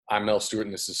I'm Mel Stewart,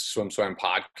 and this is SwimSwam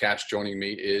podcast. Joining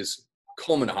me is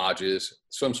Coleman Hodges.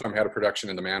 SwimSwam had a production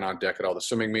and the man on deck at all the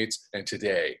swimming meets. And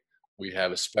today we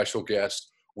have a special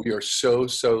guest. We are so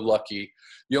lucky.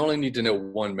 You only need to know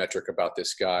one metric about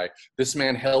this guy. This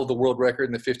man held the world record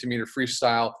in the 50-meter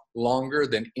freestyle longer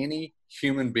than any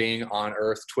human being on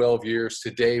earth, 12 years.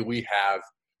 Today we have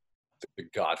the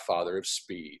Godfather of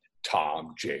speed,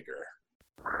 Tom Jager.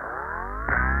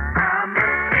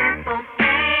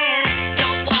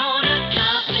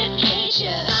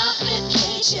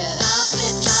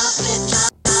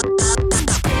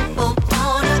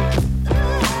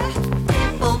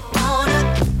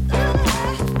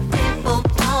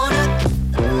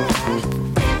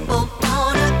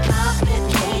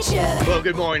 Well,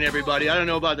 good morning, everybody. I don't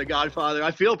know about the Godfather.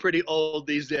 I feel pretty old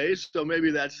these days, so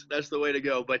maybe that's the way to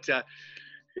go. But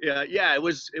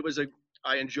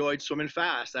I enjoyed swimming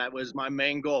fast. That was my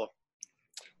main goal.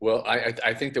 Well,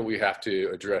 I think that we have to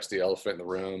address the elephant in the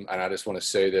room, and I just want to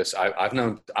say this. I'm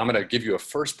going to give you a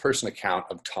first-person account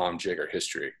of Tom Jager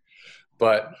history,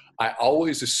 but I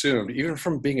always assumed, even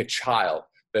from being a child,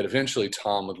 that eventually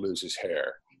Tom would lose his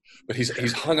hair. But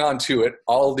he's hung on to it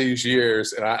all these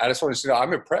years, and I just want to say,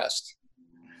 I'm impressed.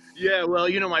 Yeah, well,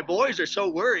 my boys are so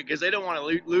worried because they don't want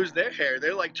to lose their hair.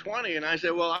 They're like 20, and I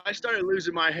said, well, I started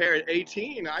losing my hair at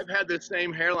 18. I've had the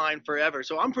same hairline forever,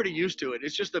 so I'm pretty used to it.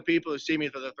 It's just the people who see me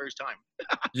for the first time.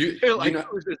 You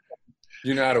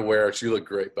know how to wear it. You look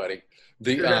great, buddy.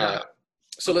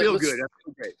 So I feel good. I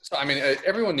feel great. So I mean,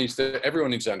 everyone needs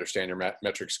to understand your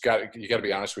metrics. You got to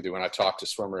be honest with you. When I talk to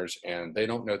swimmers and they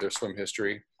don't know their swim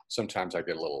history, sometimes I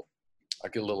get a little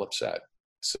upset.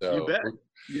 So you bet.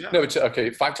 Yeah. No, it's okay.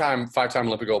 Five-time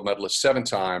Olympic gold medalist,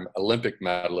 7-time Olympic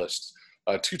medalist,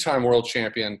 2-time world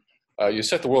champion. You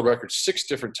set the world record 6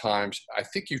 different times. I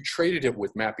think you traded it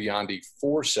with Matt Biondi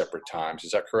 4 separate times.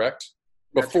 Is that correct?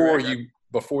 Before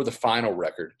the final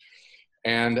record.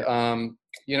 And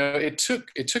it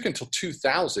took until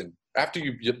 2000 after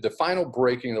the final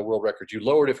breaking of the world record. You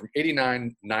lowered it from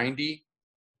 89, 90,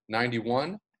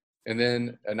 91, and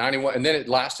then 91, and then it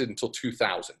lasted until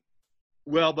 2000.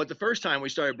 Well, but the first time we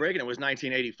started breaking it was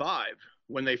 1985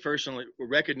 when they first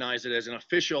recognized it as an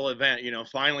official event.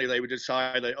 Finally they would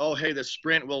decide that, oh, hey, the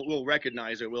sprint, we'll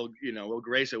recognize it. We'll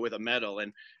grace it with a medal.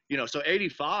 And, so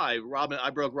 85, I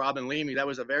broke Robin Leamy. That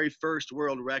was the very first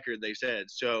world record, they said.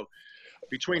 So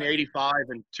between 85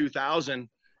 and 2000,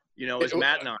 it's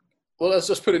Matt and I. Well, let's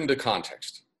just put it into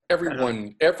context.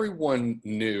 Everyone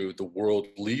knew the world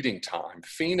leading time.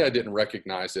 FINA didn't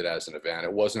recognize it as an event.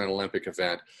 It wasn't an Olympic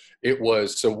event. It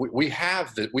was, so we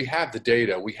have the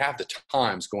data, we have the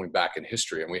times going back in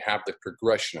history, and we have the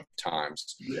progression of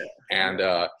times. Yeah. And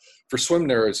for swim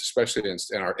nerds, especially in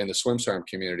the SwimSwam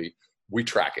community, we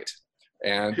track it.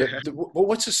 And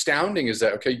what's astounding is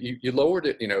that, okay, you lowered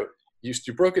it,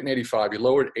 you broke it in 85, you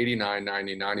lowered 89,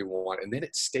 90, 91, and then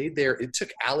it stayed there. It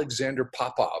took Alexander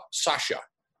Popov, Sasha,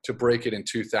 to break it in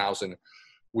 2000,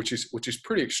 which is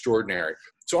pretty extraordinary.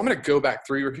 So I'm going to go back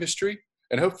through your history,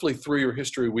 and hopefully through your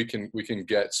history we can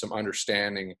get some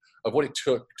understanding of what it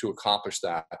took to accomplish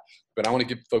that. But I want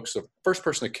to give folks a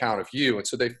first-person account of you, and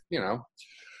so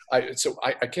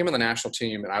I came on the national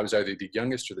team, and I was either the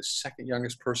youngest or the second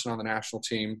youngest person on the national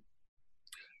team.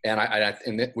 And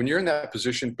when you're in that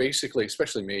position, basically,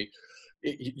 especially me,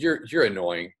 you're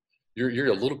annoying.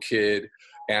 You're a little kid.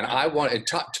 And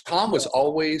Tom was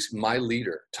always my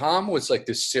leader. Tom was like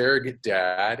this surrogate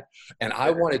dad, and I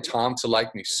wanted Tom to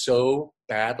like me so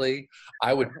badly.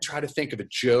 I would try to think of a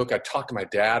joke. I'd talk to my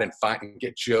dad and find and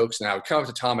get jokes, and I would come up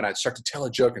to Tom and I'd start to tell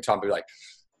a joke, and Tom would be like,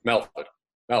 Melvin,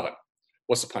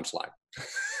 what's the punchline?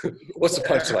 What's the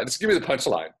punchline? Just give me the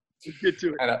punchline. Get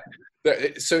to it. And,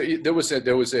 so there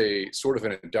was a sort of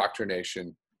an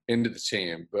indoctrination into the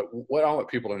team. But what I want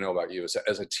people to know about you is that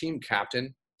as a team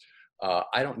captain,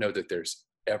 I don't know that there's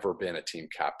ever been a team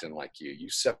captain like you. You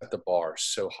set the bar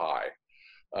so high.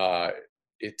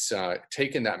 It's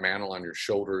taking that mantle on your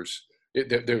shoulders.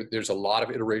 There's a lot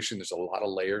of iteration. There's a lot of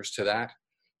layers to that.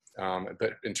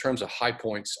 But in terms of high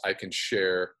points, I can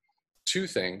share 2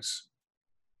 things.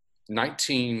 I'll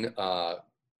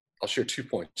share 2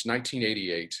 points.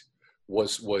 1988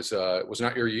 was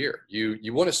not your year.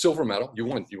 You won a silver medal. You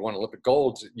won Olympic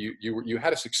gold. You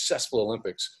had a successful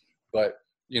Olympics, but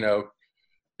you're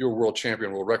a world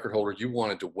champion, world record holder. You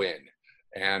wanted to win.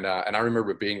 And I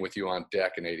remember being with you on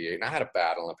deck in 88, and I had a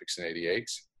bad Olympics in 88,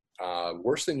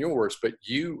 worse than yours, but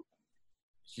you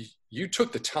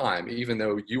took the time, even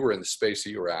though you were in the space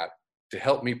that you were at, to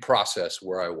help me process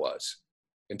where I was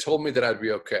and told me that I'd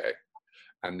be okay.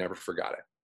 I never forgot it.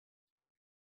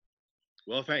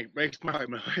 Well, breaks my heart.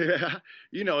 Yeah.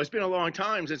 It's been a long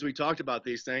time since we talked about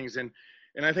these things, and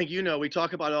I think we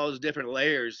talk about all those different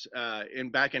layers. In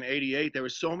back in '88, there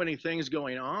was so many things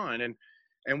going on, and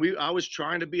I was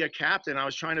trying to be a captain. I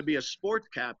was trying to be a sports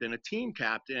captain, a team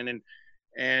captain,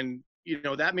 and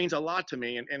that means a lot to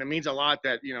me, and it means a lot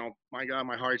that my God,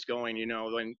 my heart's going.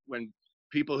 When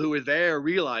people who were there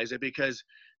realize it, because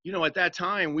at that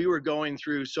time we were going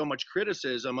through so much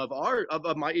criticism of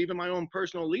my even my own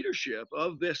personal leadership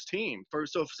of this team.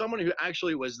 So if someone who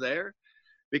actually was there,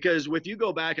 because if you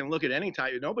go back and look at any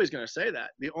type, nobody's going to say that.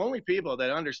 The only people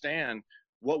that understand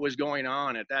what was going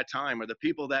on at that time are the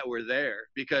people that were there,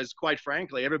 because quite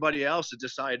frankly, everybody else has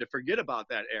decided to forget about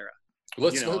that era.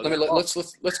 Let's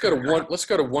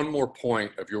go to one more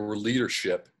point of your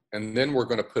leadership, and then we're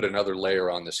going to put another layer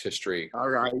on this history. All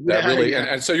right. That really,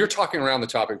 and so you're talking around the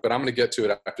topic, but I'm going to get to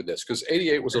it after this, because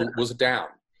 '88 was a down,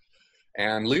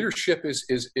 and leadership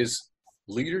is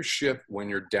leadership when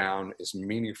you're down is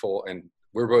meaningful, and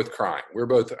we're both crying. We're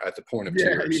both at the point of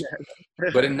tears.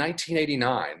 But in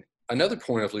 1989, another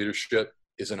point of leadership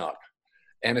is an up,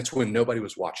 and it's when nobody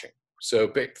was watching.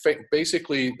 So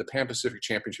basically, the Pan Pacific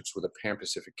Championships were the Pan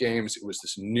Pacific Games. It was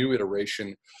this new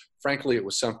iteration. Frankly, it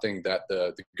was something that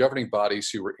the governing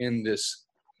bodies who were in this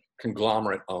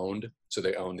conglomerate owned. So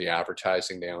they owned the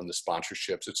advertising, they owned the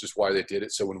sponsorships. It's just why they did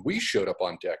it. So when we showed up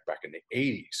on deck back in the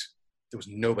 80s, there was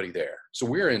nobody there. So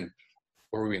where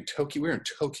were we in Tokyo? We were in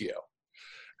Tokyo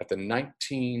at the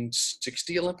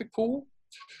 1960 Olympic pool.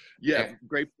 Yeah,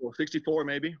 great pool. 64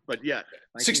 maybe, but yeah.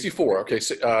 64. Okay,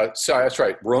 so that's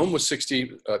right. Rome was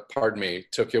 60. Pardon me.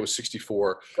 Tokyo was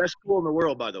 64. Best pool in the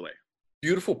world, by the way.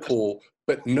 Beautiful pool,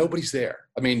 but nobody's there.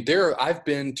 I mean, I've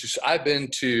been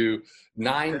to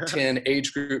 9, 10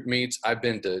 age group meets. I've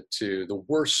been to the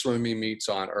worst swimming meets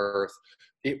on earth.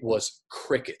 It was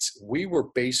crickets. We were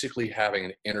basically having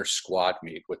an inter squad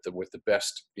meet with the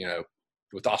best,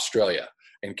 with Australia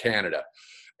and Canada.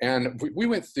 And we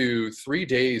went through 3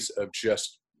 days of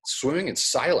just swimming in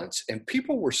silence, and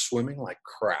people were swimming like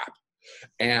crap.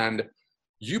 And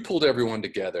you pulled everyone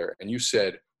together and you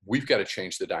said, we've got to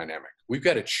change the dynamic. We've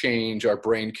got to change our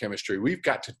brain chemistry. We've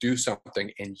got to do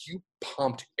something. And you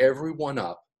pumped everyone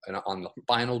up. And on the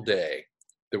final day,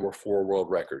 there were 4 world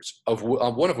records, of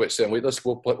one of which said,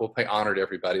 we'll pay honor to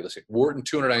everybody. Let's say Wharton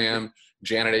 200 IM,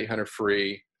 Janet 800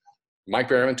 free, Mike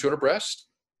Berryman 200 breast,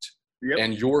 yep,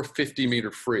 and your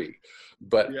 50-meter free.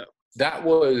 But yep, that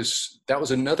was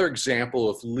another example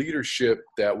of leadership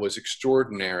that was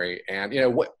extraordinary. And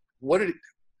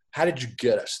how did you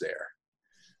get us there?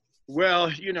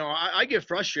 Well, I get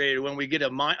frustrated when we get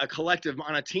a collective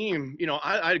on a team.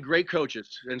 I had great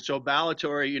coaches. And so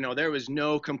Ballatory, there was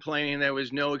no complaining. There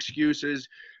was no excuses.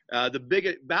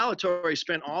 Ballatory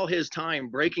spent all his time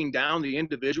breaking down the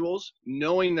individuals,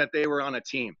 knowing that they were on a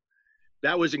team.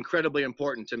 That was incredibly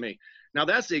important to me. Now,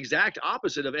 that's the exact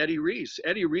opposite of Eddie Reese.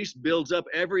 Eddie Reese builds up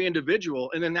every individual,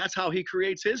 and then that's how he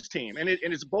creates his team. And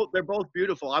they're both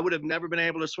beautiful. I would have never been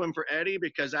able to swim for Eddie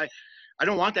because I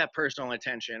don't want that personal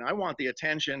attention. I want the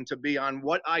attention to be on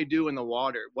what I do in the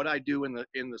water, what I do in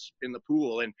the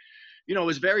pool. And it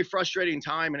was a very frustrating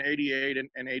time in '88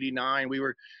 and '89. We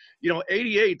were,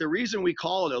 '88. The reason we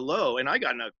call it a low, and I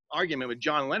got in an argument with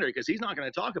John Leonard because he's not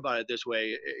going to talk about it this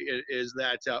way, is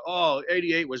that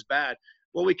 '88 was bad.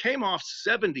 Well, we came off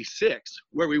 '76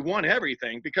 where we won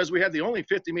everything because we had the only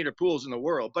 50-meter pools in the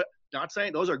world. But not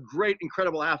saying those are great,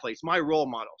 incredible athletes, my role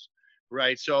models,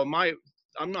 right? So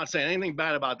I'm not saying anything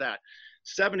bad about that.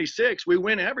 '76, we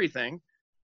win everything.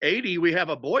 '80, we have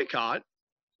a boycott.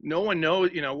 No one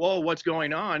knows, what's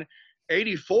going on.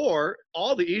 '84,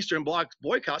 all the Eastern Bloc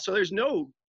boycott. So there's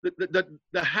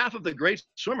the half of the great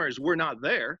swimmers were not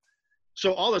there.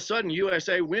 So all of a sudden,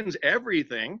 USA wins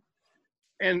everything.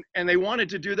 And they wanted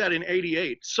to do that in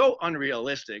 '88. So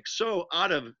unrealistic, so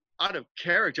out of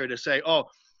character to say, oh,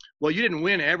 well, you didn't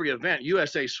win every event.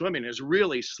 USA Swimming is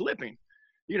really slipping.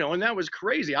 And that was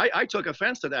crazy. I took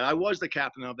offense to that. I was the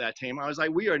captain of that team. I was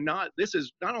like, we're not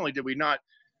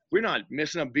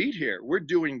missing a beat here. We're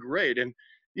doing great. And,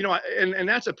 and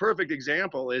that's a perfect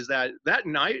example is that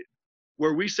night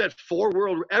where we set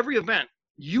every event,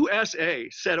 USA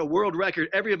set a world record,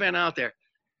 every event out there.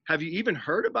 Have you even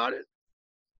heard about it?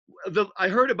 I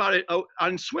heard about it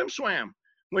on SwimSwam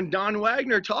when Don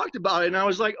Wagner talked about it. And I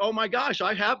was like, oh my gosh,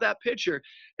 I have that picture.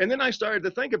 And then I started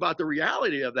to think about the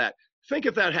reality of that. Think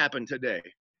if that happened today.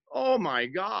 Oh my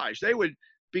gosh, they would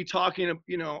be talking,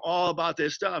 all about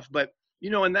this stuff. But,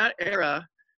 in that era,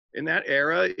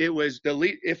 it was the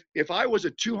lead. If I was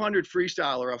a 200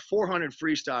 freestyler, a 400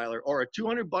 freestyler, or a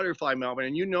 200 butterfly, Melvin,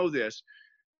 and this,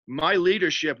 my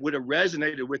leadership would have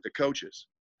resonated with the coaches.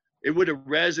 it would have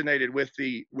resonated with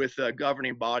the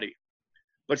governing body.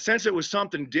 But since it was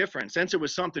something different, since it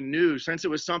was something new, since it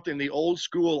was something the old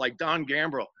school, like Don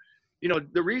Gambrell, you know,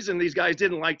 the reason these guys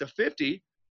didn't like the 50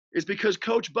 is because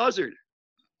Coach Buzzard,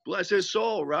 bless his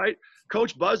soul, right?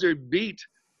 Coach Buzzard beat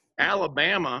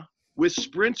Alabama with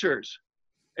sprinters.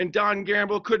 And Don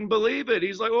Gambrell couldn't believe it.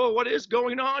 He's like, oh, what is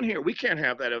going on here? We can't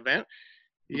have that event,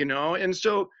 you know? And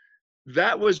so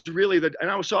that was really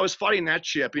so I was fighting that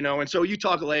ship, you know? And so you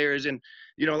talk layers and,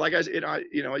 you know, like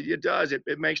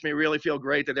it makes me really feel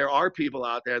great that there are people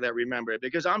out there that remember it,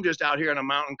 because I'm just out here on a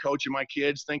mountain coaching my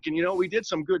kids thinking, you know, we did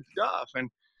some good stuff.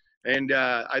 And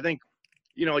I think,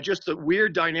 you know, just the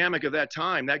weird dynamic of that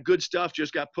time, that good stuff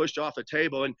just got pushed off the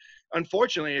table. And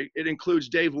unfortunately, it includes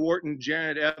Dave Wharton,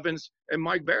 Janet Evans, and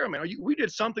Mike Barrowman. We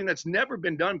did something that's never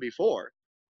been done before.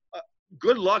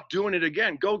 Good luck doing it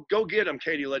again. Go get them,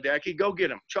 Katie Ledecky. Go get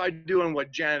them. Try doing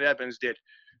what Janet Evans did.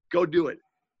 Go do it.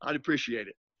 I'd appreciate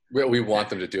it. Well, we want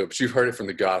them to do it, but you've heard it from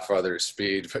the Godfather of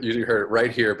Speed. You heard it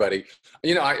right here, buddy.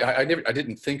 You know, I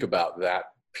didn't think about that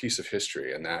piece of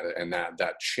history and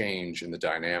that change in the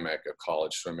dynamic of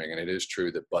college swimming. And it is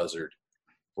true that Buzzard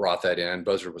brought that in.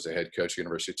 Buzzard was a head coach at the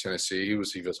University of Tennessee. He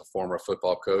was a former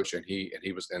football coach, and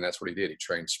that's what he did. He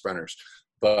trained sprinters.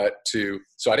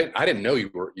 So I didn't know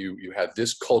you had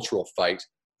this cultural fight,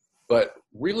 but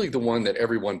really the one that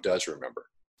everyone does remember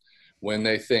when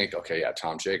they think, okay, yeah,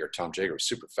 Tom Jager was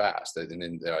super fast. And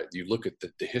then you look at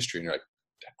the history and you're like,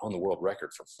 on the world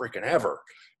record for freaking ever,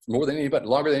 more than anybody,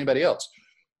 longer than anybody else.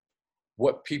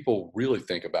 What people really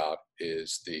think about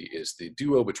is the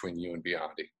duo between you and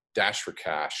Biondi, Dash for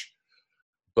Cash.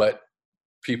 But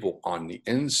people on the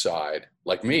inside,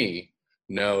 like me,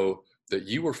 know that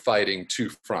you were fighting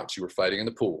two fronts. You were fighting in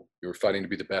the pool. You were fighting to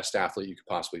be the best athlete you could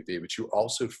possibly be, but you were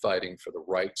also fighting for the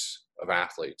rights of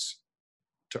athletes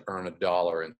to earn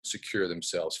 $1 and secure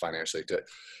themselves financially.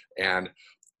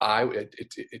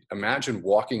 Imagine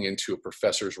walking into a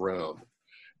professor's room,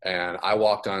 and I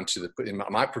walked onto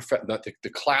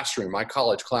the classroom, my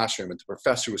college classroom, and the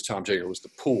professor was Tom Jager, was the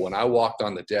pool, and I walked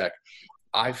on the deck.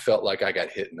 I felt like I got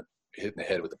hit in the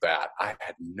head with a bat. I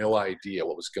had no idea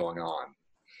what was going on.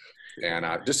 And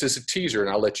just as a teaser,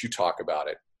 and I'll let you talk about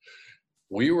it,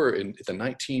 we were in the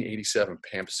 1987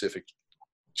 Pan Pacific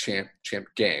Champ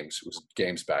Games. It was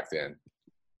games back then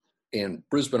in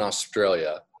Brisbane,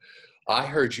 Australia. I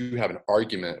heard you have an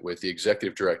argument with the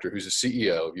executive director, who's the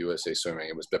CEO of USA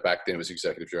Swimming. Back then it was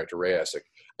executive director Ray Essick,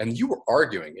 and you were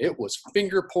arguing. It was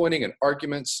finger pointing and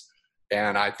arguments.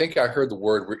 And I think I heard the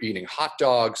word, we're eating hot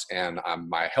dogs, and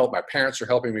my parents are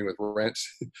helping me with rent.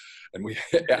 And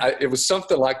it was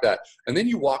something like that. And then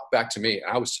you walked back to me,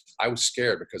 and I was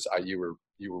scared because you were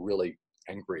really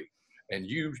angry. And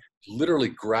you literally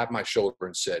grabbed my shoulder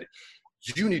and said,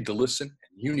 you need to listen,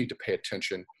 and you need to pay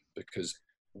attention, because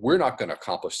we're not going to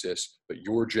accomplish this, but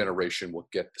your generation will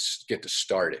get to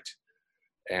start it.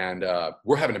 And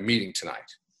we're having a meeting tonight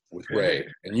with Ray,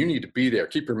 and you need to be there.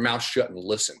 Keep your mouth shut and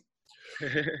listen.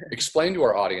 Explain to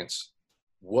our audience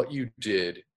what you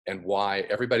did and why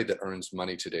everybody that earns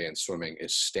money today in swimming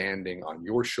is standing on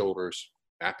your shoulders,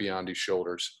 Matt Biondi's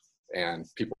shoulders, and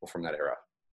people from that era.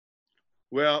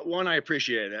 Well, one, I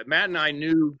appreciate that. Matt and I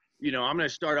knew, you know, I'm going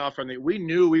to start off we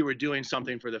knew we were doing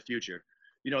something for the future.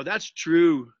 You know, that's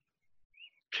true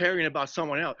caring about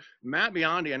someone else. Matt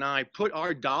Biondi and I put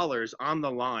our dollars on the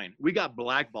line. We got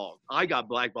blackballed. I got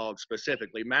blackballed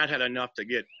specifically. Matt had enough to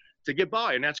get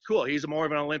by, and that's cool. He's more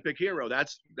of an Olympic hero.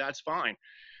 That's fine.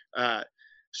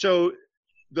 So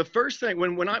the first thing,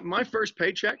 my first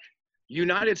paycheck,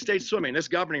 United States Swimming, this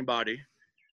governing body,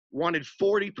 wanted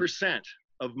 40%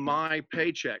 of my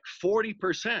paycheck,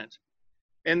 40%.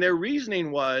 And their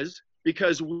reasoning was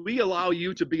because we allow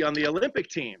you to be on the Olympic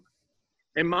team.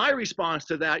 And my response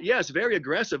to that, yes, very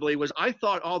aggressively, was I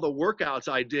thought all the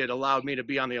workouts I did allowed me to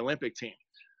be on the Olympic team.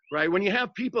 Right? When you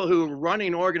have people who are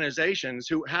running organizations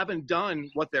who haven't done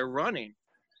what they're running,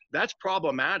 that's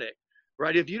problematic,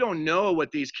 right? If you don't know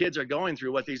what these kids are going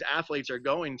through, what these athletes are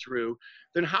going through,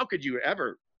 then how could you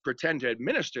ever pretend to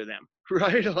administer them,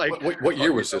 right? Like, what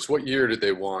year was this? What year did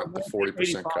they want the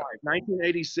 40% cut?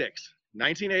 1986.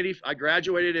 I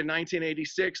graduated in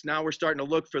 1986. Now we're starting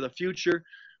to look for the future.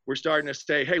 We're starting to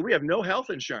say, hey, we have no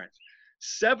health insurance.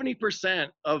 70%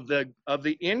 of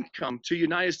the income to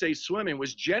United States Swimming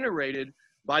was generated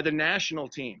by the national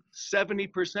team,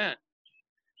 70%.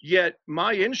 Yet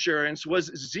my insurance was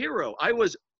zero. I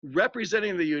was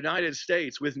representing the United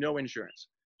States with no insurance,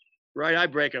 right? I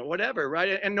break it, whatever,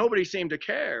 right? And nobody seemed to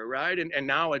care, right? And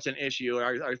now it's an issue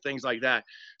or things like that.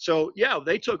 So yeah,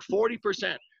 they took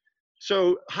 40%.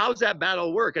 So how's that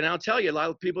battle work? And I'll tell you, a lot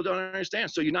of people don't understand.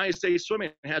 So United States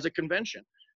Swimming has a convention.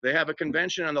 They have a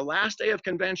convention on the last day of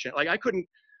convention. Like I couldn't,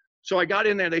 so I got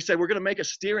in there. They said, we're going to make a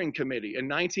steering committee in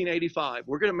 1985.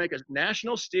 We're going to make a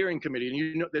national steering committee. And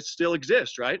you know, that still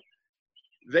exists, right?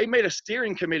 They made a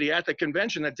steering committee at the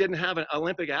convention that didn't have an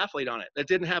Olympic athlete on it, that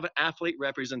didn't have an athlete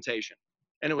representation.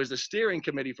 And it was the steering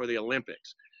committee for the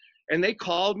Olympics. And they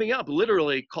called me up,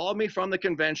 literally called me from the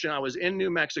convention. I was in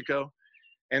New Mexico.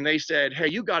 And they said, hey,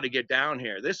 you got to get down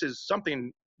here. This is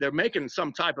something, they're making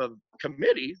some type of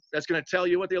committee that's going to tell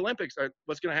you what the Olympics are,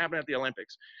 what's going to happen at the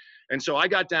Olympics. And so I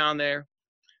got down there.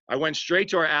 I went straight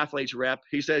to our athletes rep.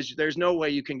 He says, there's no way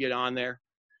you can get on there.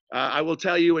 I will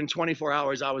tell you in 24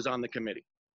 hours, I was on the committee.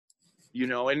 You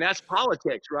know, and that's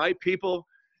politics, right? People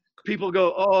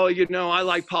go, oh, you know, I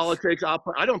like politics.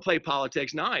 I don't play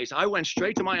politics. Nice. I went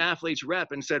straight to my athletes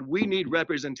rep and said, we need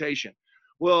representation.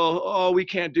 Well, oh, we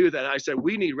can't do that. I said,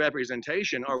 we need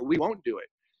representation or we won't do it.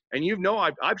 And you know,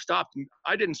 I've stopped.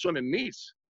 I didn't swim in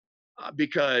meets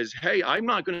because, hey, I'm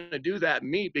not going to do that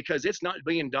meet because it's not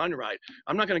being done right.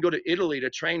 I'm not going to go to Italy to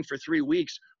train for 3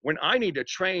 weeks when I need to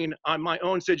train on my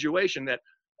own situation that,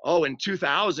 oh, in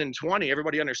 2020,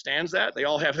 everybody understands that. They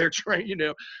all have their train, you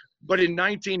know. But in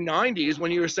 1990s,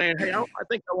 when you were saying, hey, I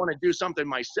think I want to do something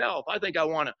myself. I think I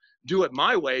want to do it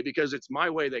my way because it's my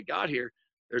way that got here.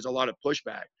 There's a lot of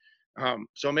pushback.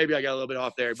 So maybe I got a little bit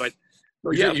off there, but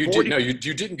yeah, you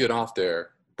didn't get off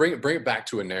there. Bring it back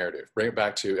to a narrative. Bring it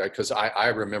back to, because I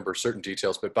remember certain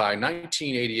details. But by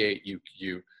 1988,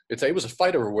 it was a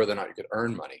fight over whether or not you could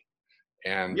earn money.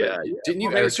 And didn't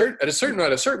you at a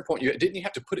certain point didn't you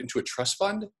have to put it into a trust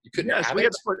fund? You couldn't have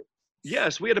it.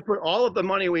 Yes, we had to put all of the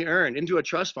money we earned into a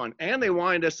trust fund, and they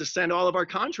wanted us to send all of our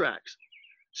contracts.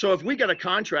 So if we got a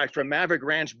contract from Maverick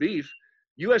Ranch Beef,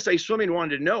 USA Swimming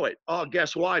wanted to know it. Oh,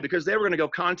 guess why? Because they were going to go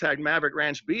contact Maverick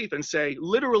Ranch Beef and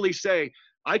literally say,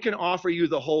 I can offer you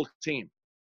the whole team.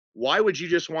 Why would you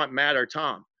just want Matt or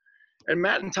Tom? And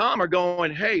Matt and Tom are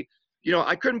going, hey, you know,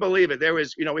 I couldn't believe it. There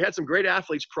was, you know, we had some great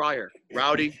athletes prior,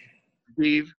 Rowdy,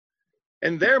 Steve,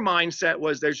 and their mindset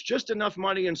was there's just enough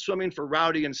money in swimming for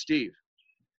Rowdy and Steve.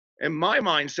 And my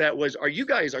mindset was, you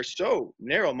guys are so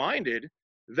narrow-minded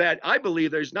that I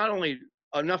believe there's not only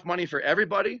enough money for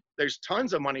everybody, there's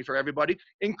tons of money for everybody,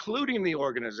 including the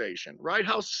organization, right?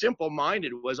 How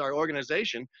simple-minded was our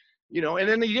organization, you know? And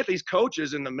then you get these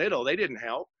coaches in the middle, they didn't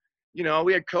help. You know,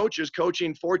 we had coaches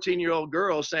coaching 14-year-old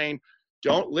girls saying,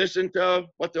 don't listen to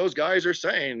what those guys are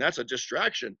saying. That's a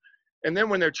distraction. And then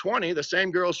when they're 20, the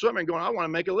same girls swimming going, I want to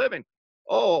make a living.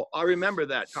 Oh, I remember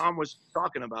that. Tom was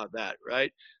talking about that,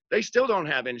 right? They still don't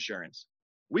have insurance.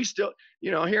 We still,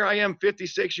 you know, here I am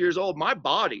 56 years old. My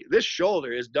body, this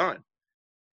shoulder is done.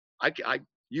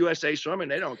 USA Swimming,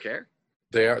 they don't care.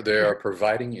 They are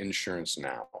providing insurance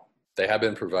now. They have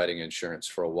been providing insurance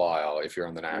for a while if you're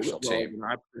on the national team.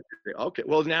 Okay.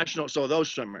 Well, national. So those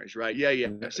swimmers, right? Yeah.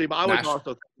 See, but I was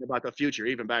also thinking about the future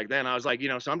even back then. I was like, you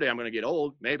know, someday I'm going to get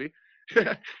old, maybe.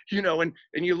 You know, and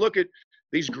you look at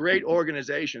these great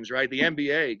organizations, right? The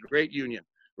NBA, great union,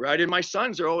 right? And my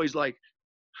sons are always like,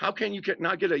 how can you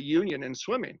not get a union in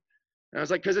swimming? And I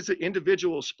was like, because it's an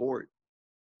individual sport.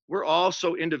 We're all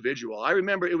so individual. I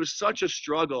remember it was such a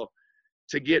struggle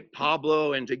to get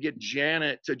Pablo and to get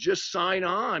Janet to just sign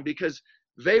on because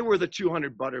they were the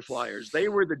 200 butterflyers. They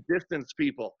were the distance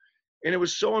people. And it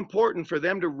was so important for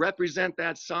them to represent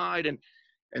that side.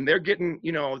 And they're getting,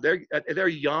 you know, they're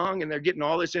young and they're getting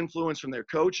all this influence from their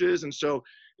coaches. And so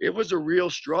it was a real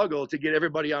struggle to get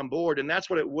everybody on board. And that's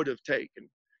what it would have taken.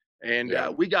 And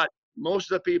we got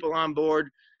most of the people on board.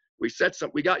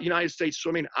 We got United States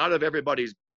Swimming out of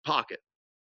everybody's pocket.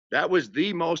 That was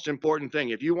the most important thing.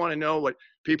 If you want to know what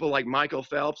people like Michael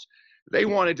Phelps, they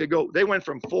wanted to go, they went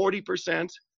from 40%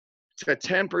 to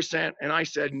 10%. And I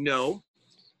said, no,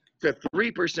 to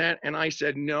 3%. And I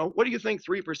said, no. What do you think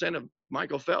 3% of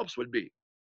Michael Phelps would be?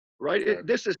 Right?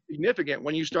 This is significant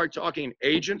when you start talking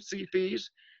agency fees,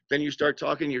 then you start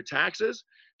talking your taxes.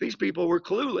 These people were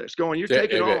clueless going, you're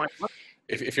taking all my money.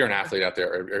 If you're an athlete out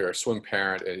there or a swim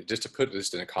parent, just to put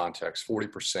this in a context,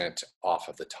 40% off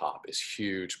of the top is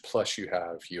huge. Plus you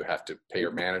have to pay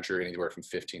your manager anywhere from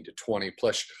 15 to 20.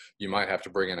 Plus you might have to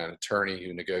bring in an attorney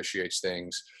who negotiates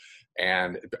things,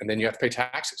 and then you have to pay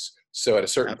taxes. So at a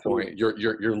certain point,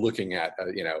 you're looking at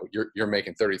you're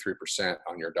making 33%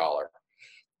 on your dollar.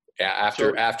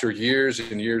 After years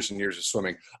and years and years of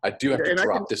swimming, I do have to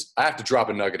drop this. I have to drop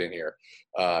a nugget in here.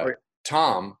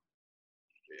 Tom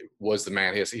was the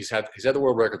man. He's had the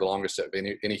world record the longest of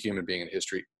any human being in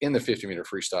history in the 50-meter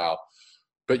freestyle.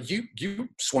 But you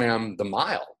swam the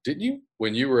mile, didn't you,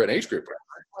 when you were an age grouper?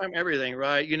 I swam everything,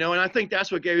 right? And I think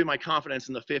that's what gave me my confidence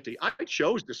in the 50. I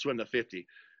chose to swim the 50.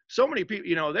 So many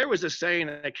people, there was a saying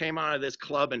that came out of this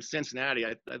club in Cincinnati.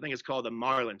 I think it's called the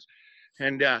Marlins.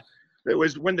 And it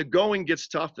was, when the going gets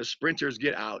tough, the sprinters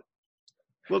get out.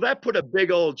 Well, that put a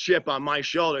big old chip on my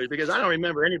shoulders because I don't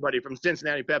remember anybody from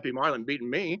Cincinnati Pepe Marlin beating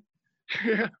me.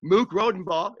 Mook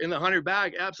Rodenball in the 100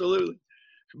 bag, absolutely.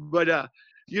 But,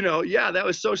 yeah, that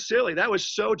was so silly. That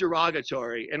was so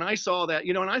derogatory. And I saw that,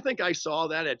 and I think I saw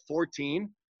that at 14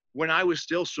 when I was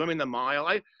still swimming the mile.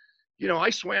 I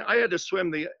had to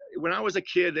swim when I was a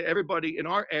kid, everybody in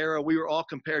our era, we were all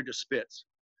compared to spits.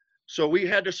 So we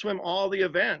had to swim all the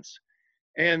events.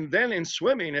 And then in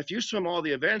swimming, if you swim all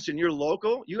the events and you're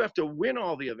local, you have to win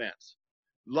all the events.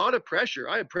 A lot of pressure.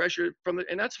 I had pressure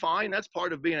and that's fine. That's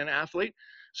part of being an athlete.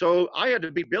 So I had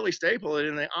to beat Billy Stapleton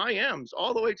in the IMs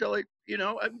all the way till,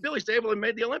 Billy Stapleton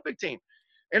made the Olympic team.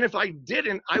 And if I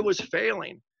didn't, I was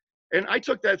failing. And I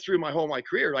took that through my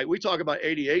career, right? We talk about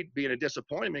 88 being a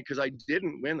disappointment because I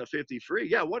didn't win the 50 free.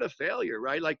 Yeah, what a failure,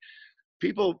 right? Like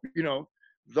people,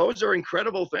 those are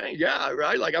incredible things. Yeah,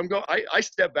 right. Like I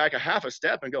step back a half a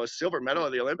step and go a silver medal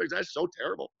at the Olympics. That's so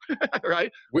terrible, right?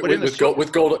 With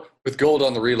gold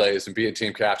on the relays and being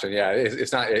team captain. Yeah,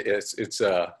 it's not.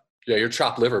 You're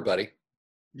chopped liver, buddy.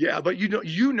 Yeah, but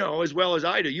you know as well as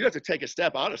I do, you have to take a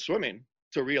step out of swimming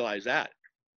to realize that.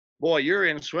 Boy, you're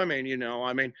in swimming.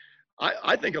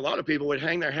 I think a lot of people would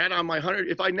hang their hat on my 100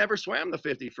 if I never swam the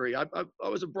 50 free. I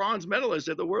was a bronze medalist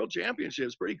at the World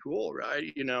Championships. Pretty cool,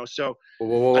 right? So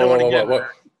whoa, I don't want to get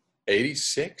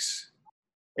 86?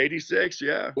 86,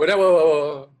 yeah.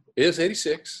 Whoa. It is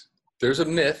 86. There's a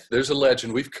myth. There's a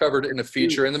legend. We've covered it in a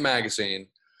feature in the magazine.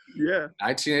 Yeah.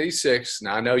 1986.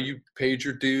 Now, I know you paid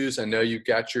your dues. I know you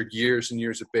got your years and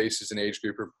years of base as an age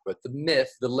grouper. But the myth,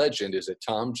 the legend is that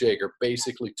Tom Jager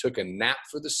basically took a nap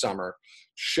for the summer,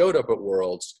 showed up at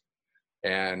Worlds,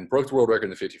 and broke the world record in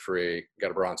the 50 free,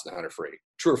 got a bronze in the 100 free.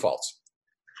 True or false?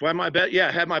 Had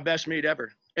my best meet ever.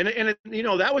 And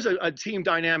that was a team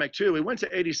dynamic too. We went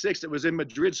to 86. It was in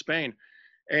Madrid, Spain.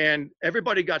 And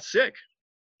everybody got sick,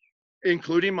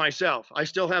 including myself. I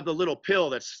still have the little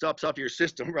pill that stops off your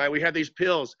system, right? We had these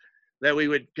pills that we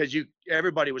would, because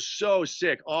everybody was so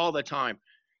sick all the time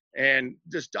and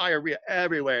just diarrhea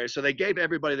everywhere. So they gave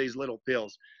everybody these little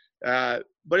pills.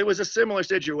 But it was a similar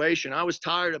situation. I was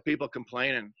tired of people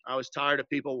complaining. I was tired of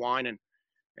people whining.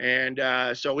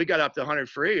 And so we got up to 100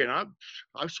 free, and I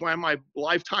swam my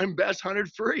lifetime best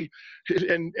 100 free.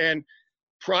 And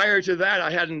prior to that,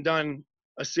 I hadn't done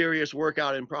a serious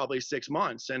workout in probably 6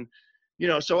 months. And,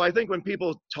 so I think when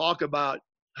people talk about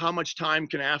how much time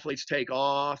can athletes take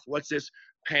off, what's this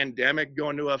pandemic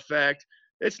going to affect,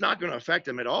 it's not going to affect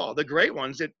them at all. The great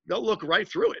ones, they'll look right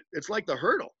through it. It's like the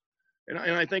hurdle. And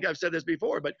I think I've said this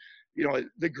before, but,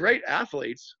 the great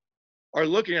athletes are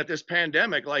looking at this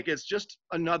pandemic like it's just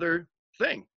another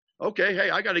thing. Okay, hey,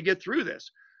 I got to get through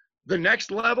this. The next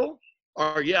level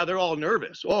they're all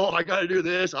nervous. Oh, I got to do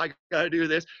this. I got to do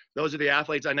this. Those are the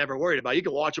athletes I never worried about. You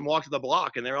can watch them walk to the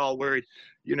block and they're all worried,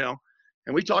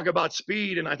 And we talk about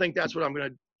speed, and I think that's what I'm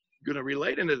going to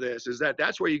relate into this, is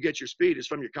that's where you get your speed, is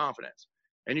from your confidence.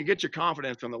 And you get your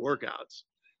confidence from the workouts.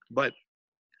 But,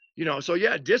 so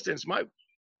yeah, distance,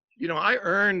 I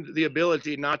earned the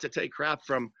ability not to take crap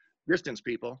from distance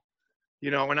people.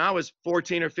 When I was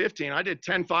 14 or 15, I did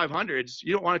 10 500s.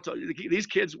 You don't want to these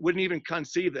kids wouldn't even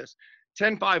conceive this.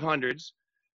 10 500s,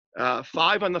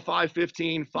 5 on the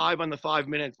 5:15, 5 on the 5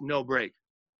 minutes, no break.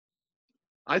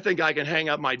 I think I can hang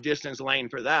up my distance lane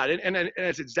for that. And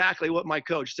it's exactly what my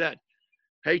coach said.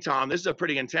 Hey, Tom, this is a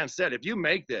pretty intense set. If you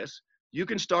make this, you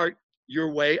can start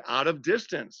your way out of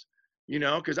distance,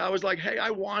 because I was like, hey,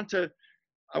 I want to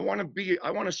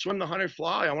swim the 100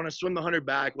 fly. I want to swim the 100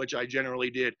 back, which I generally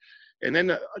did. And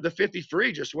then the 50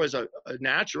 free just was a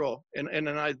natural. And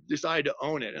then I decided to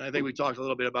own it. And I think we talked a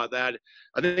little bit about that.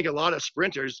 I think a lot of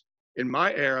sprinters in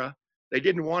my era, they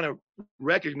didn't want to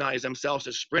recognize themselves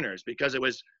as sprinters because it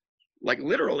was like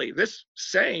literally this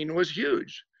saying was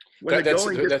huge.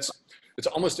 It's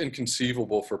almost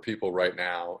inconceivable for people right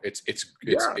now. It's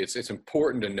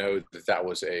important to know that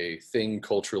was a thing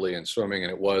culturally in swimming,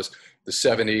 and it was the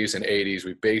 70s and 80s.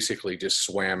 We basically just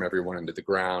swam everyone into the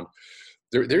ground.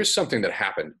 There's something that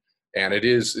happened, and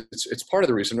it's part of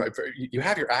the reason. Right? You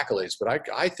have your accolades, but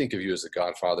I think of you as the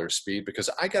godfather of speed because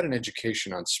I got an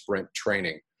education on sprint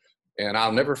training, and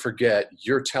I'll never forget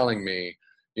you're telling me,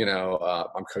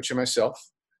 I'm coaching myself,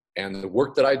 and the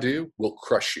work that I do will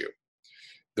crush you.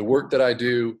 The work that I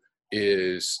do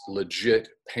is legit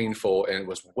painful and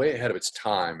was way ahead of its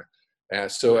time.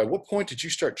 And so at what point did you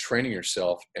start training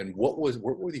yourself, and what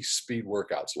were these speed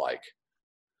workouts like?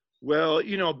 Well,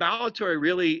 Ballatore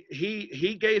really,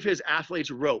 he gave his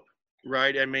athletes rope,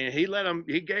 right? I mean,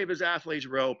 he gave his athletes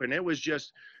rope, and it was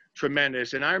just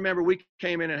tremendous. And I remember we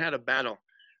came in and had a battle.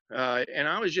 And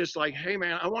I was just like, hey,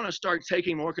 man, I want to start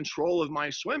taking more control of my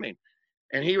swimming.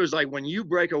 And he was like, when you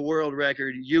break a world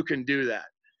record, you can do that.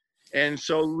 And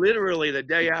so literally the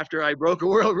day after I broke a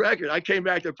world record, I came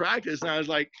back to practice and I was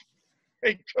like,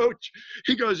 hey, coach,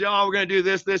 he goes, yeah, we're going to do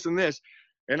this, this, and this.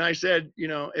 And I said,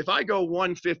 if I go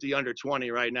 150 under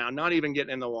 20 right now, not even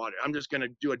getting in the water, I'm just going to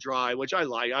do a dry, which I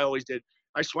like. I always did.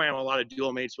 I swam a lot of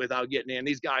dual mates without getting in.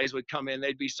 These guys would come in.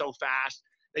 They'd be so fast.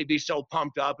 They'd be so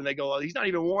pumped up. And they go, well, he's not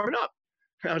even warming up.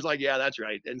 And I was like, yeah, that's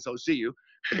right. And so see you.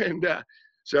 And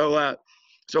so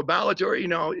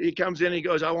Ballatore, he comes in, he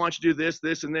goes, I want you to do this,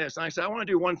 this, and this. And I said, I want to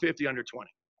do 150 under 20,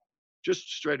 just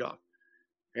straight off.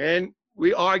 And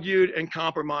we argued and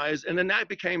compromised. And then that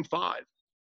became 5.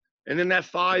 And then that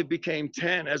 5 became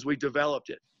 10 as we developed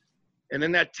it. And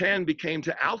then that 10 became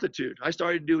to altitude. I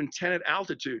started doing 10 at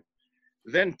altitude,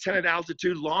 then 10 at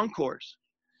altitude long course.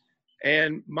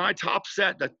 And my top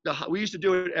set, we used to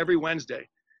do it every Wednesday.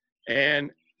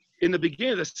 And in the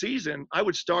beginning of the season, I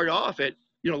would start off at,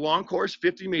 long course,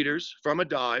 50 meters from a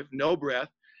dive, no breath,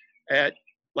 at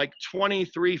like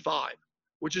 23.5,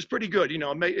 which is pretty good.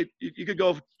 You could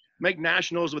go make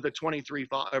nationals with a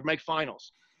 23.5, or make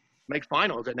finals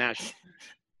at nationals.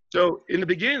 So in the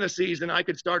beginning of the season, I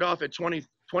could start off at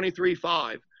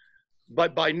 23.5,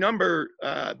 but by number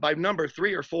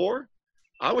 3 or 4,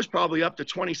 I was probably up to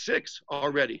 26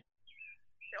 already.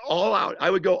 All out.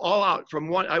 I would go all out from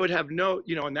one. I would have no,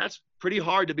 and that's pretty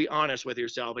hard to be honest with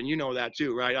yourself. And you know that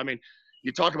too, right? I mean,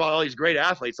 you talk about all these great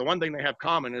athletes. The one thing they have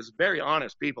common is very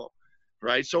honest people,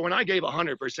 right? So when I gave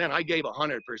 100%, I gave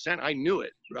 100%. I knew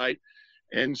it, right?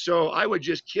 And so I would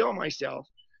just kill myself.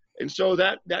 And so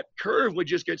that curve would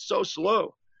just get so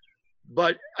slow.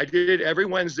 But I did it every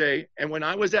Wednesday. And when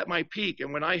I was at my peak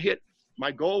and when I hit,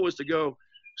 my goal was to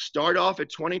start off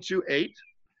at 22.8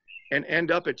 and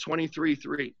end up at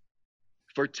 23.3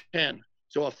 for 10.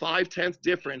 So a 5/10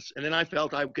 difference. And then I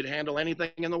felt I could handle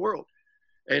anything in the world.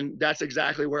 And that's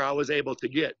exactly where I was able to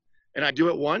get. And I do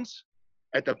it once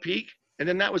at the peak. And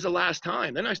then that was the last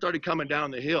time. Then I started coming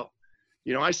down the hill.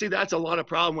 I see that's a lot of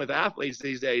problem with athletes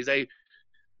these days.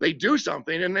 They do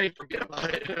something and then they forget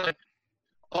about it. Like,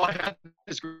 oh, I had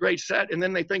this great set. And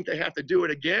then they think they have to do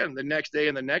it again the next day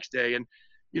and the next day. And,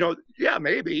 yeah,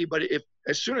 maybe. But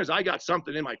as soon as I got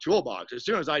something in my toolbox, as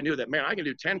soon as I knew that, man, I can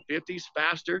do 1050s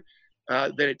faster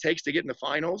than it takes to get in the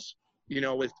finals,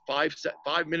 with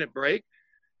 5-minute break,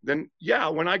 then, yeah,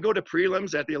 when I go to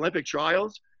prelims at the Olympic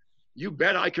trials, you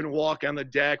bet I can walk on the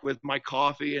deck with my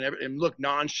coffee and look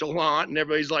nonchalant. And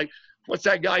everybody's like, what's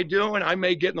that guy doing? I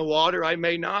may get in the water. I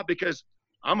may not, because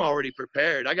I'm already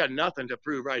prepared. I got nothing to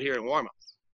prove right here in warm-up.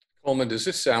 Coleman, does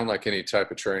this sound like any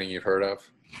type of training you've heard of?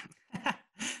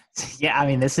 Yeah, I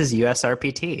mean, this is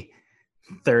USRPT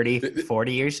 30,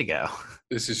 40 years ago.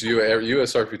 This is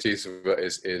USRPT is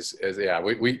yeah.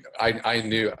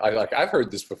 I've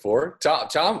heard this before.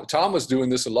 Tom was doing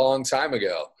this a long time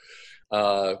ago.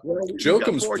 Dick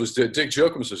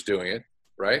Jokums was doing it,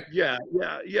 right? Yeah.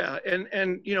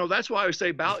 And that's why I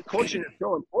say coaching is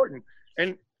so important.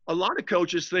 And a lot of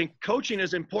coaches think coaching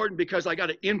is important because I got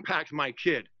to impact my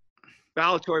kid.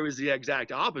 Ballatore was the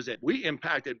exact opposite. We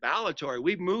impacted Ballatore.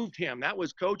 We moved him. That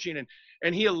was coaching,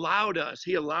 and he allowed us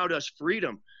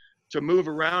freedom to move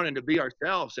around and to be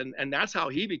ourselves. And that's how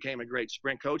he became a great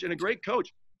sprint coach and a great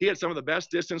coach. He had some of the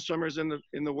best distance swimmers in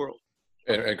the world.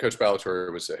 And Coach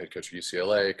Ballatore was the head coach of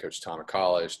UCLA, Coach Tom at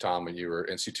college. Tom, when you were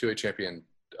NC2A champion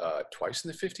twice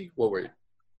in the 50, what were you?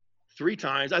 3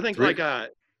 times. I think 7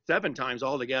 times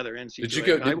altogether. NC2A. Did you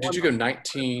go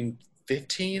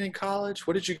 1915 in college?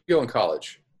 What did you go in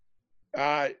college?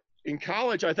 In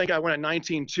college, I think I went at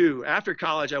 19.2. After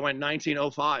college, I went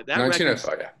 19.05.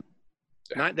 19.05,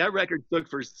 yeah. That record took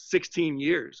for 16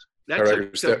 years. That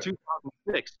took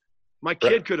 2006. My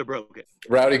kid could have broke it.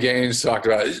 Rowdy Gaines talked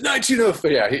about it.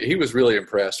 1905. Yeah, he was really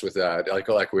impressed with that,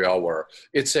 like we all were.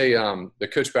 It's the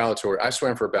Coach Ballatore. I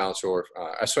swam for Ballatore.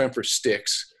 I swam for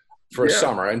Styx for a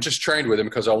summer and just trained with him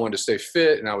because I wanted to stay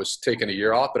fit, and I was taking a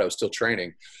year off, but I was still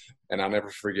training. And I'll never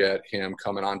forget him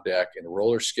coming on deck in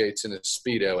roller skates and a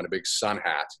Speedo and a big sun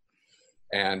hat.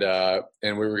 And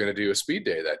we were going to do a speed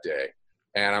day that day.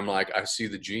 And I'm like, I see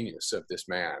the genius of this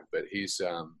man, but he's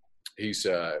a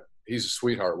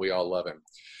sweetheart. We all love him.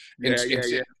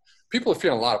 People are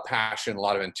feeling a lot of passion, a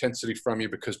lot of intensity from you,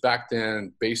 because back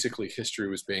then basically history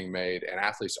was being made and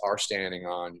athletes are standing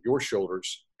on your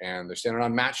shoulders and they're standing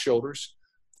on Matt's shoulders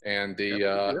And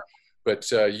Yeah. but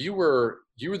you were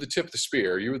the tip of the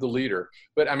spear. You were the leader.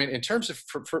 But I mean, in terms of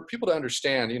for people to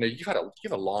understand, you know, you have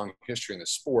a long history in the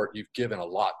sport. You've given a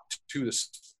lot to the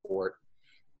sport.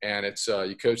 And it's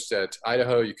you coached at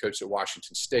Idaho, you coached at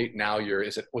Washington State. Now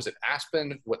was it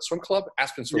Aspen? What swim club?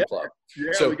 Aspen Swim Club.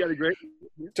 Yeah, so we got a great.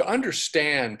 To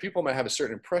understand, people might have a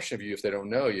certain impression of you if they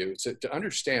don't know you. So to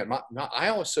understand, I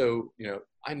also, you know,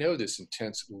 I know this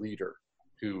intense leader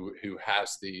who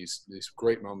has these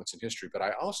great moments in history, but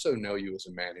I also know you as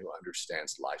a man who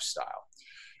understands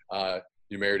lifestyle.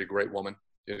 You married a great woman,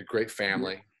 you had a great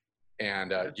family.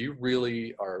 And you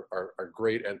really are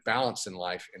great at balance in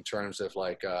life in terms of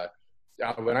like,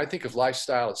 when I think of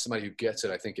lifestyle, it's somebody who gets it.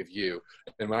 I think of you.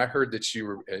 And when I heard that you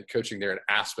were coaching there in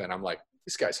Aspen, I'm like,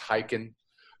 this guy's hiking.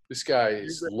 This guy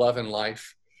is loving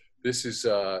life. This is,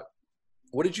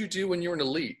 what did you do when you were an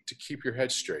elite to keep your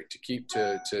head straight,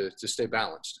 to stay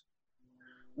balanced?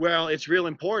 Well, it's real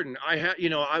important.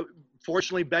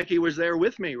 Fortunately, Becky was there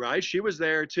with me, right? She was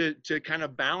there to kind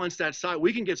of balance that side.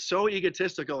 We can get so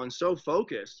egotistical and so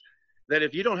focused that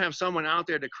if you don't have someone out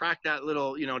there to crack that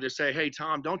little, you know, to say, hey,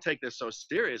 Tom, don't take this so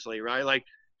seriously, right? Like,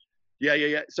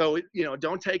 yeah. So, you know,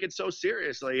 don't take it so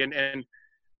seriously. And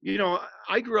you know,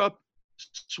 I grew up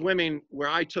swimming where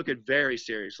I took it very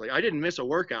seriously. I didn't miss a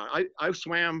workout. I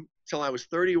swam till I was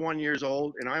 31 years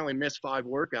old, and I only missed 5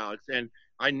 workouts. And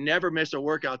I never missed a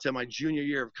workout till my junior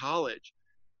year of college.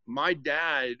 My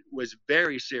dad was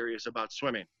very serious about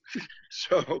swimming.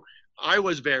 So I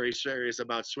was very serious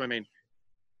about swimming.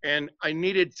 And I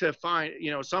needed to find,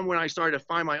 you know, when I started to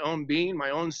find my own being,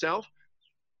 my own self,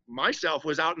 myself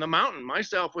was out in the mountain.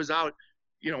 Myself was out,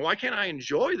 you know, why can't I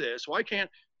enjoy this? Why can't,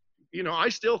 you know, I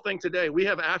still think today we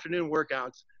have afternoon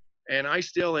workouts, and I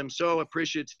still am so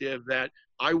appreciative that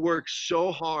I worked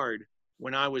so hard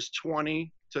when I was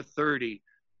 20 to 30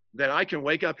 that I can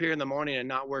wake up here in the morning and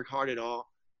not work hard at all.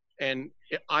 And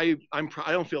I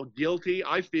don't feel guilty.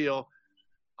 I feel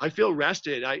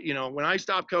rested. You know, when I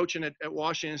stopped coaching at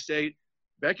Washington State,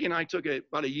 Becky and I took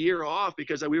about a year off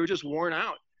because we were just worn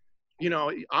out. You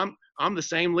know, I'm the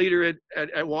same leader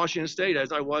at Washington State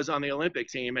as I was on the Olympic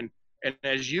team. And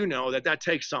as you know, that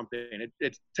takes something.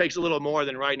 It takes a little more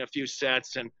than writing a few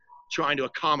sets and trying to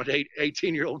accommodate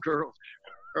 18-year-old girls,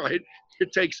 right?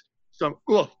 It takes some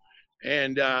oof.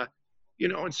 And, you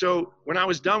know, and so when I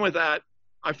was done with that,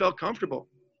 I felt comfortable.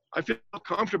 I feel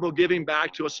comfortable giving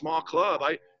back to a small club.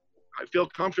 I feel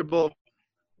comfortable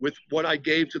with what I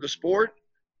gave to the sport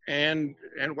and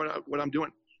what I'm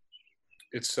doing.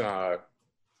 It's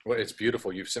it's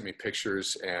beautiful. You've sent me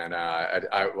pictures, and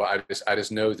I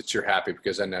just know that you're happy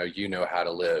because I know you know how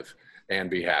to live and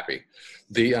be happy.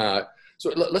 So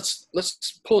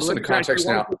let's pull this into context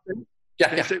now.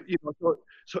 Yeah. You know,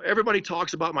 so everybody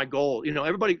talks about my goal. You know,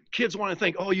 kids want to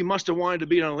think, oh, you must have wanted to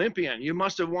be an Olympian. You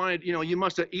must have wanted, you know, you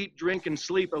must have eat, drink, and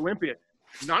sleep Olympian.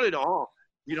 Not at all.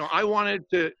 You know, I wanted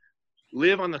to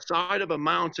live on the side of a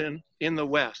mountain in the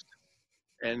West.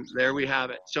 And there we have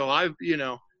it. So you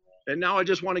know, and now I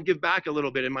just want to give back a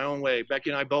little bit in my own way. Becky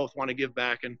and I both want to give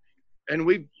back. And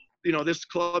we, you know, this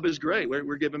club is great.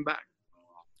 We're giving back.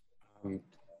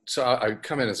 So I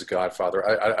come in as a Godfather.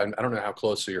 I don't know how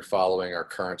closely you're following our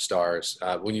current stars.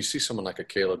 When you see someone like a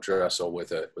Caleb Dressel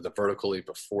with a vertical leap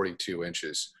of 42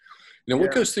 inches, you know,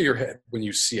 what goes through your head when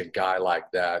you see a guy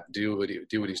like that do what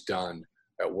he's done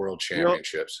at World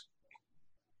Championships?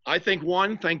 I think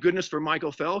thank goodness for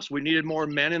Michael Phelps. We needed more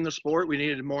men in the sport. We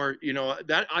needed more, you know,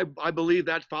 that I believe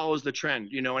that follows the trend.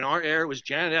 You know, in our era, it was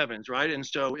Janet Evans, right? And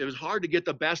so it was hard to get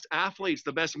the best athletes,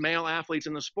 the best male athletes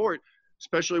in the sport,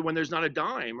 especially when there's not a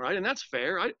dime, right? And that's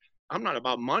fair. I'm not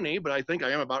about money, but I think I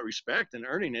am about respect and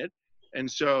earning it. And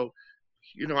so,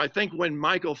 you know, I think when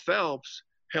Michael Phelps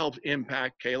helped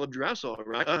impact Caleb Dressel,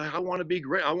 right? I want to be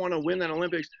great. I want to win that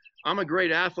Olympics. I'm a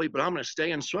great athlete, but I'm going to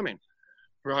stay in swimming,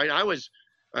 right? I was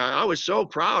so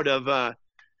proud of,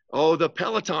 the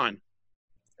Peloton.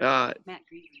 Matt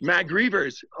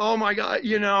Grievers. Oh my God.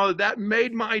 You know, that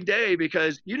made my day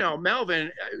because, you know,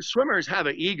 Melvin, swimmers have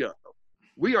an ego.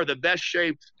 We are the best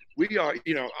shaped. We are,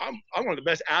 you know, I'm one of the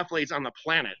best athletes on the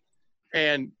planet.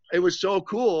 And it was so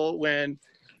cool when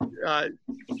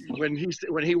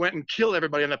he went and killed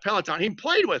everybody on the Peloton. He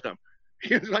played with them.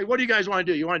 He was like, what do you guys want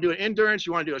to do? You want to do an endurance?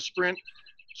 You want to do a sprint?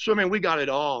 Swimming, we got it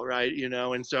all, right? You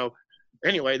know, and so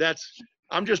anyway,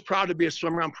 I'm just proud to be a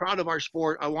swimmer. I'm proud of our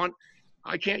sport.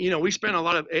 You know, we spent a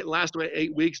lot of last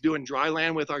 8 weeks doing dry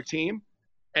land with our team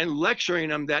and lecturing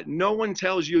them that no one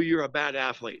tells you you're a bad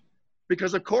athlete.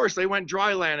 Because of course they went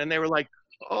dry land and they were like,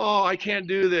 oh, I can't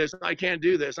do this. I can't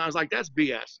do this. And I was like, that's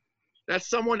BS. That's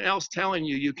someone else telling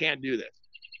you can't do this.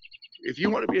 if you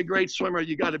want to be a great swimmer,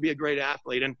 you got to be a great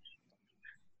athlete.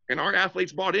 And our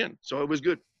athletes bought in, so it was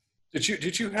good.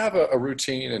 Did you have a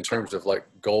routine in terms of like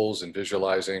goals and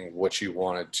visualizing what you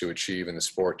wanted to achieve in the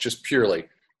sport? Just purely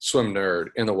swim nerd,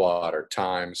 in the water,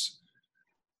 times.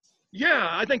 Yeah,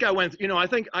 I think I went,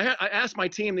 I asked my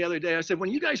team the other day, I said,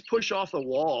 when you guys push off the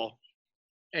wall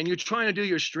and you're trying to do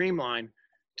your streamline,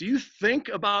 do you think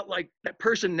about like that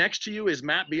person next to you is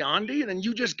Matt Biondi and then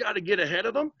you just got to get ahead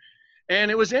of them? And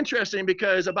it was interesting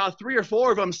because about 3 or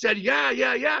 4 of them said,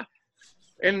 yeah.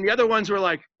 And the other ones were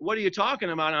like, what are you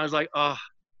talking about? And I was like, oh,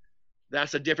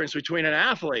 that's the difference between an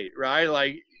athlete, right?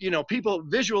 Like, people,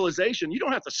 visualization, you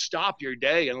don't have to stop your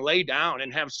day and lay down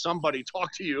and have somebody talk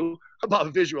to you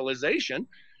about visualization.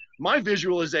 My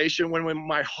visualization, when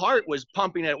my heart was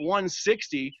pumping at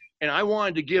 160 and I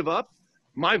wanted to give up,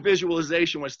 my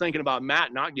visualization was thinking about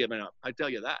Matt not giving up. I tell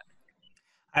you that.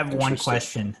 I have one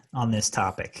question on this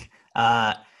topic.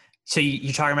 So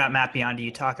you're talking about Matt Biondi,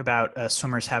 you talk about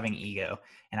swimmers having ego.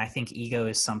 And I think ego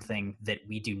is something that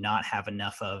we do not have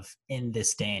enough of in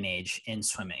this day and age in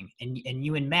swimming. And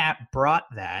you and Matt brought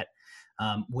that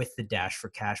with the Dash for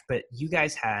Cash, but you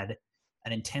guys had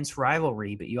an intense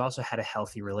rivalry, but you also had a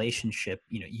healthy relationship.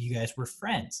 You guys were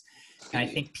friends. And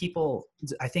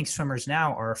I think swimmers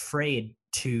now are afraid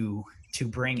to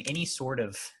bring any sort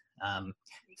of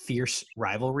fierce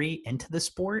rivalry into the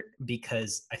sport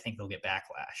because I think they'll get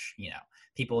backlash.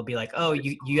 People will be like, oh,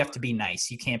 you have to be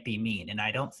nice, you can't be mean. And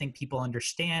I don't think people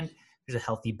understand there's a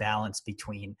healthy balance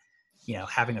between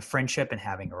having a friendship and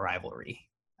having a rivalry.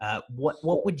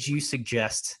 What would you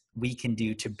suggest we can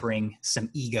do to bring some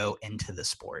ego into the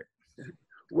sport?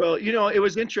 Well, it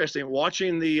was interesting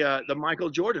watching the Michael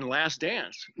Jordan Last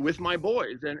Dance with my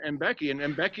boys and Becky,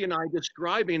 and Becky and I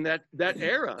describing that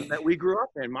era that we grew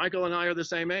up in. Michael and I are the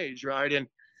same age, right? And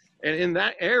in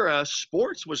that era,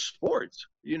 sports was sports,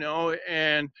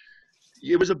 and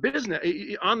it was a business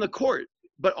on the court.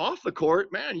 But off the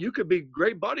court, man, you could be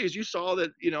great buddies. You saw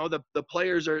that, the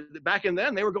players are back in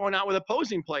then, they were going out with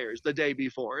opposing players the day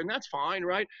before, and that's fine,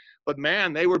 right? But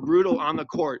man, they were brutal on the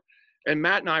court. And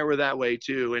Matt and I were that way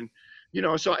too. And,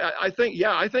 so I think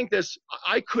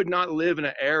I could not live in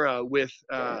an era with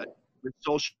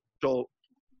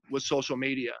social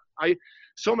media.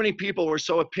 So many people were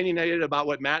so opinionated about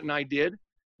what Matt and I did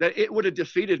that it would have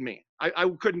defeated me. I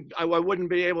wouldn't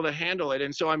be able to handle it.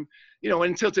 And so I'm,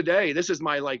 until today, this is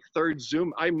my like 3rd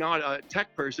Zoom. I'm not a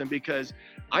tech person because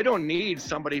I don't need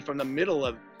somebody from the middle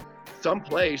of some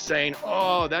place saying,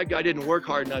 oh, that guy didn't work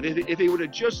hard enough. If he would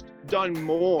have just done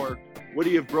more, would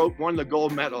he have won the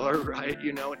gold medal, right?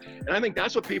 And I think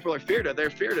that's what people are feared of.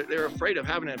 They're afraid of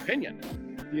having an opinion,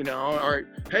 or,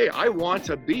 hey, I want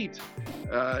to beat,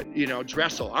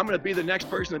 Dressel. I'm going to be the next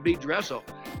person to beat Dressel.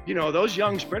 Those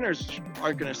young sprinters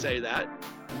aren't going to say that,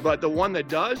 but the one that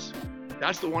does,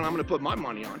 that's the one I'm going to put my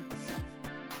money on.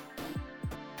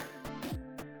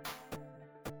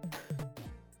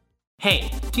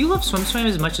 Hey, do you love SwimSwam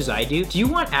as much as I do? Do you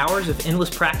want hours of endless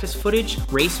practice footage,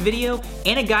 race video,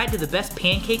 and a guide to the best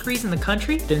pancakeries in the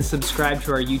country? Then subscribe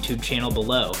to our YouTube channel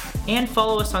below. And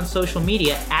follow us on social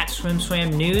media at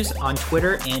SwimSwam News on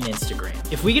Twitter and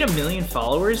Instagram. If we get 1 million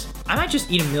followers, I might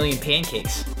just eat 1 million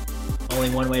pancakes.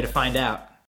 Only one way to find out.